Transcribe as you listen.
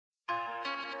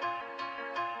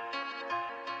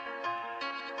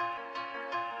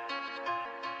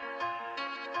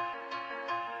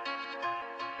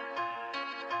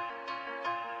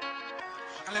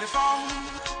I let it fall,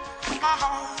 my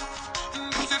heart,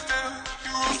 and as it fell,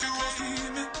 you were still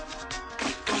steaming.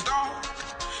 It was dark,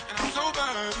 and I was so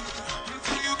bad,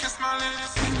 until you kissed my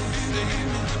lips,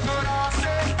 but I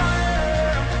said,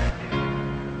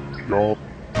 Y'all.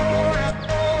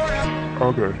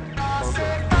 Okay.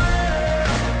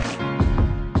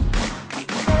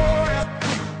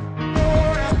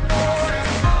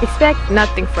 Expect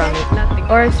nothing from it,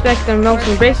 or expect the most.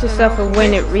 Embrace yourself for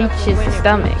when it reaches the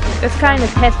stomach. That's kind of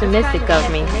pessimistic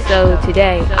of me, so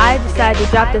today I decided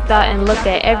to drop the thought and look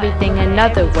at everything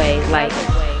another way, like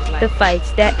the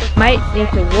fights that might lead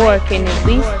to war can at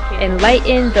least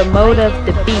enlighten the mode of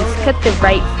the beast. Cut the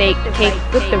right fake cake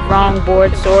with the wrong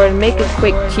board sword, make a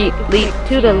quick cheap leap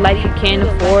to the life you can't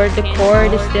afford. The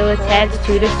cord is still attached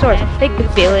to the source, they can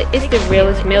feel it, it's the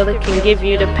realest meal that can give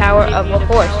you the power of a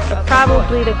horse, or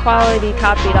probably the quality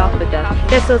copied off of dust.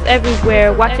 Vessels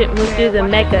everywhere, watch it move through the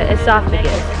mecha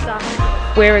esophagus.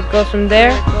 Where it goes from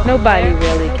there, nobody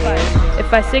really cares.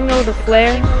 If I signal the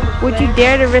flare, would you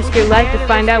dare to risk your life to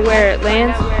find out where it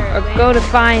lands? Or go to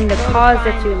find the cause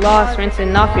that you lost,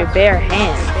 rinsing off your bare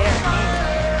hands?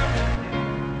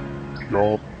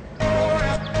 Y'all.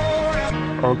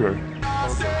 Okay.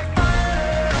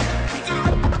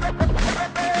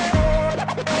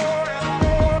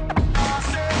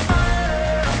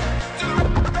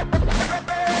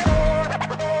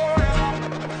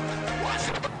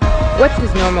 What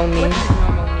does normal mean?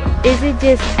 Is it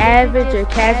just average or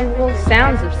casual?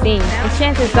 Sounds obscene, and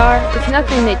chances are it's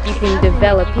nothing that you can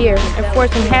develop here, and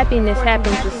forcing happiness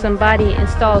happens when somebody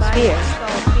installs fear.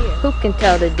 Who can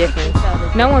tell the difference?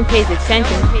 No one pays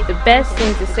attention. The best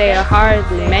things to say are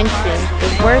hardly mentioned.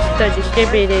 The worst are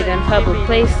distributed in public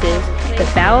places. The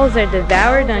bowels are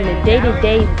devoured on a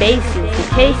day-to-day basis. The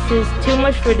case is too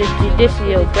much for the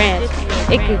judicial branch.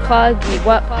 It can clog you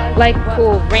up like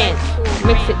Cool Ranch.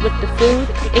 Mix it with the food,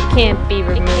 it can't be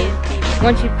removed.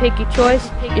 Once you pick your choice,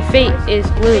 your fate is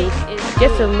glued.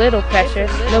 Just a little pressure,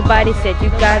 nobody said you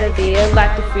gotta be a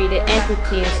lot to free the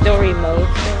entity in story mode.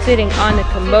 Sitting on the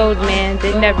commode, man,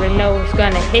 they never know what's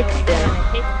gonna hit them.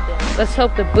 Let's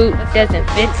hope the boot doesn't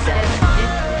fit them.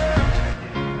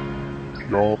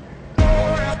 Y'all.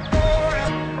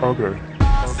 Okay.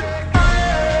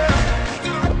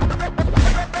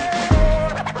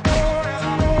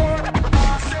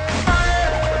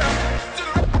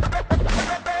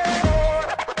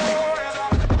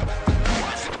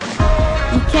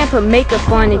 Can't put makeup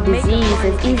on a disease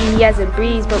as easy as a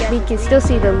breeze, but we can still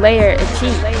see the layer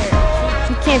achieved.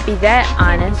 You can't be that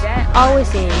honest. Always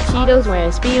seeing Cheetos,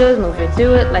 wearing Speedos, moving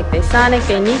through it like they Sonic.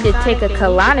 They need to take a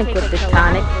colonic with the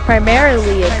tonic.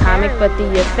 Primarily a comic, but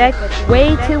the effect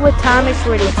way too atomic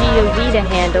for the GOV to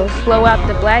handle. Blow out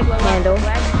the black candle,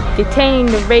 containing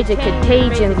the rage of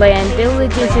contagion land.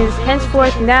 Villages is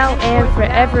henceforth now and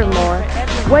forevermore.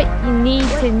 What you need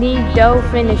to need dough,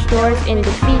 finish doors, and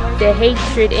defeat the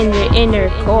hatred in your inner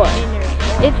core.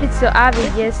 If it's so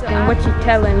obvious, then what you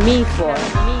telling me for?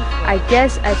 I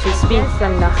guess I should speak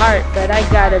from the heart, but I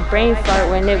got a brain fart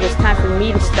when it was time for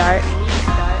me to start.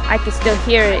 I can still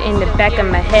hear it in the back of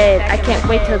my head. I can't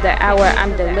wait till the hour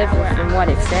I'm delivered from what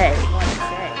it said.